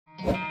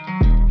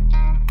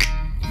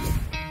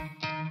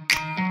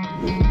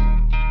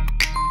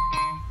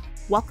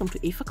Welcome to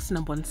AFAX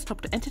 #1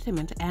 Stop to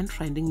Entertainment and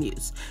Trending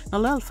News. Now,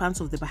 loyal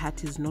fans of the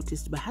Bahatis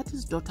noticed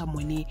Bahati's daughter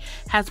Mueni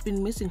has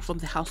been missing from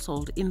the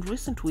household in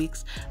recent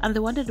weeks, and they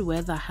wondered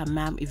whether her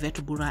mom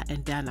Yvette Bura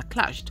and Diana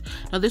clashed.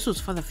 Now, this was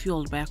further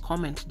fueled by a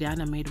comment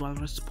Diana made while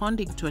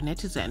responding to a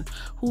netizen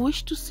who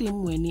wished to see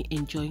Mueni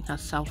enjoying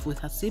herself with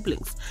her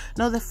siblings.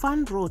 Now, the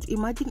fan wrote,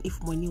 "Imagine if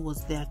Mueni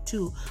was there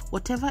too.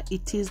 Whatever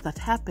it is that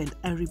happened,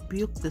 I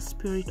rebuke the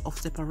spirit of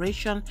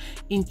separation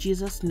in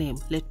Jesus' name.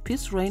 Let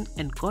peace reign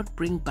and God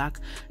bring back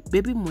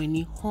baby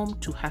Mueni home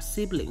to her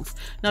siblings."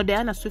 Now,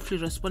 Diana swiftly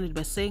responded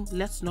by saying,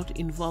 "Let's not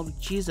involve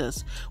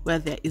Jesus where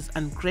there is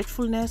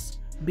ungratefulness,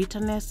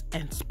 bitterness,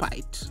 and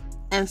spite."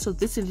 And so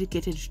this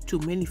indicated to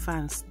many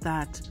fans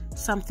that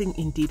something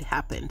indeed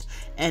happened,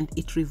 and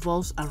it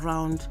revolves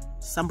around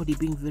somebody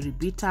being very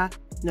bitter,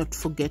 not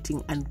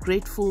forgetting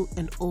ungrateful,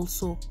 and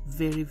also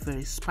very,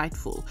 very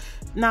spiteful.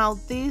 Now,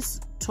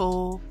 this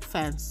tore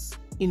fans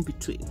in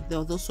between. There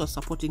are those who are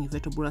supporting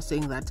Yvette Bura,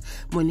 saying that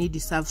Mueni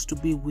deserves to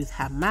be with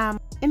her mom.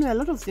 Anyway, a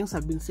lot of things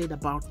have been said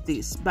about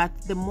this, but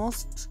the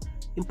most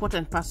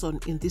important person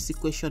in this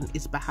equation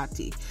is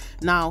Bahati.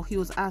 Now, he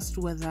was asked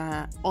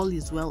whether all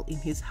is well in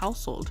his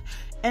household,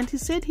 and he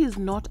said he is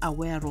not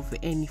aware of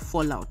any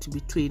fallout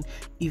between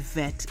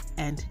Yvette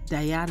and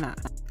Diana.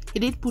 He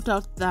did put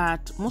out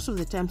that most of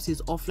the times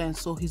he's offline,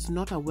 so he's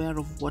not aware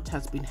of what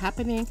has been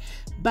happening,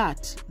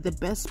 but the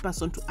best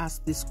person to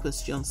ask these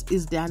questions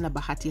is Diana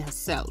Bahati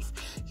herself.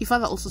 He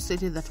further also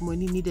stated that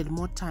Mueni needed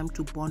more time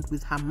to bond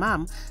with her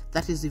mom,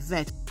 that is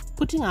Yvette,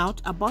 putting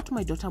out, "About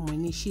my daughter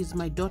Mueni, she's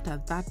my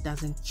daughter, that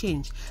doesn't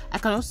change. I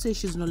cannot say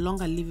she's no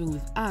longer living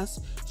with us.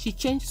 She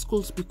changed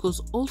schools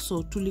because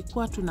also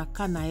tulikuwa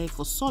tunakaa naye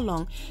for so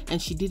long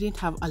and she didn't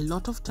have a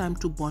lot of time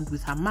to bond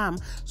with her mom,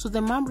 so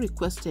the mom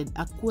requested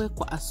akuwe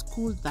kwa a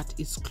school that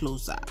is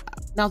closer."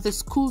 Now, the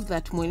school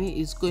that Mueni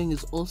is going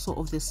is also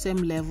of the same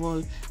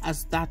level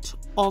as that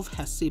of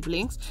her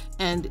siblings,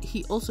 and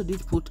he also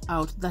did put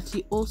out that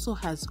he also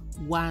has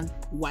one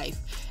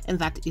wife, and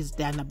that is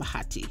Diana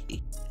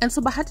Bahati. And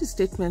so Bahati's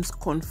statements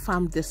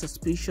confirmed the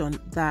suspicion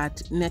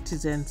that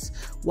netizens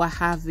were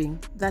having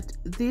that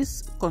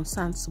this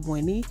concerns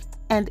Mueni.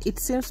 And it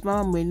seems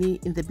Mama Mueni,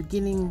 in the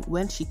beginning,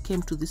 when she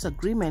came to this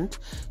agreement,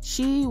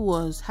 she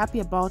was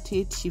happy about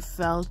it. She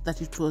felt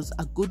that it was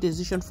a good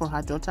decision for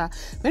her daughter.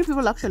 Many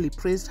people actually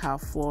praised her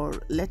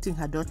for letting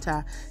her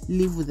daughter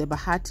live with the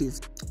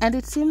Bahatis. And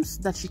it seems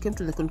that she came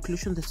to the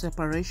conclusion the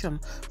separation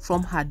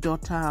from her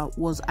daughter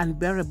was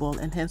unbearable,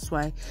 and hence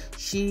why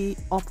she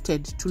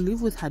opted to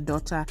live with her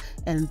daughter,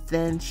 and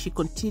then she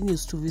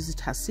continues to visit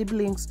her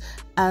siblings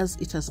as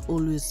it has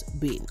always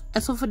been.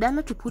 And so for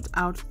Diana to put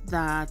out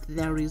that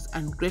there is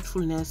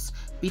ungratefulness,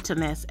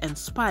 bitterness, and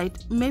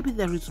spite, maybe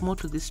there is more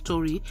to this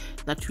story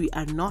that we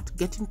are not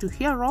getting to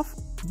hear of.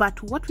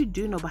 But what we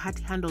do know,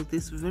 Bahati handled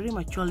this very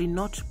maturely,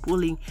 not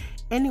pulling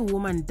any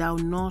woman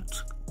down, not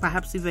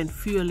perhaps even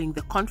fueling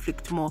the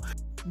conflict more,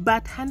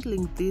 but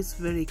handling this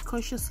very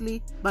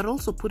cautiously, but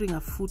also putting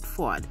a foot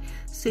forward,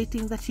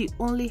 stating that he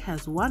only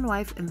has one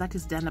wife, and that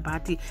is Diana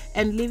Bahati,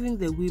 and leaving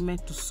the women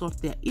to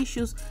sort their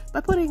issues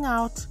by putting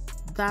out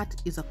that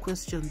is a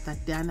question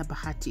that Diana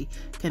Bahati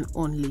can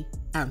only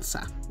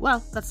answer.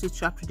 Well, that's it.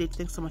 You're up to date.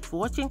 Thanks so much for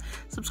watching.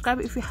 Subscribe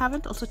if you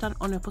haven't. Also turn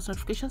on your post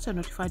notifications so you're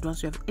notified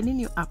once you have any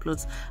new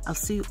uploads. I'll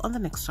see you on the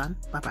next one.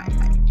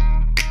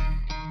 Bye-bye.